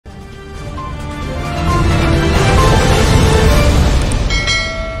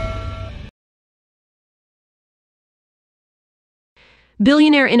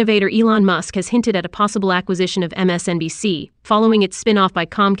Billionaire innovator Elon Musk has hinted at a possible acquisition of MSNBC, following its spin-off by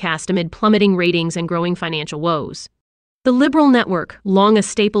Comcast amid plummeting ratings and growing financial woes. The liberal network, long a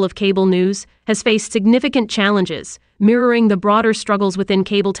staple of cable news, has faced significant challenges, mirroring the broader struggles within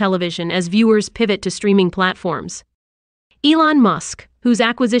cable television as viewers pivot to streaming platforms. Elon Musk, whose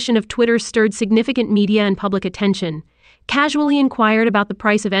acquisition of Twitter stirred significant media and public attention, casually inquired about the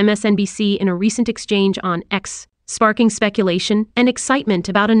price of MSNBC in a recent exchange on X, sparking speculation and excitement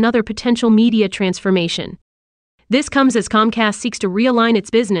about another potential media transformation. This comes as Comcast seeks to realign its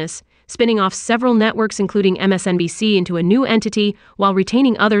business, spinning off several networks including MSNBC into a new entity while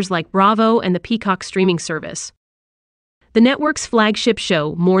retaining others like Bravo and the Peacock streaming service. The network's flagship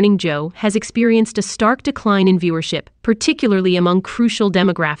show, Morning Joe, has experienced a stark decline in viewership, particularly among crucial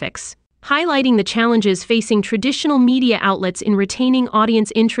demographics, highlighting the challenges facing traditional media outlets in retaining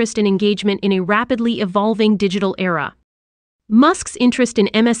audience interest and engagement in a rapidly evolving digital era. Musk's interest in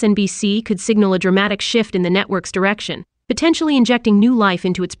MSNBC could signal a dramatic shift in the network's direction, potentially injecting new life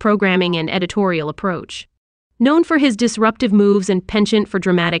into its programming and editorial approach. Known for his disruptive moves and penchant for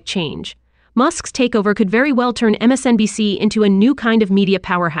dramatic change, Musk's takeover could very well turn MSNBC into a new kind of media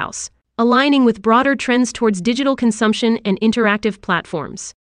powerhouse, aligning with broader trends towards digital consumption and interactive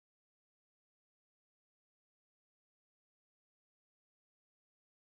platforms.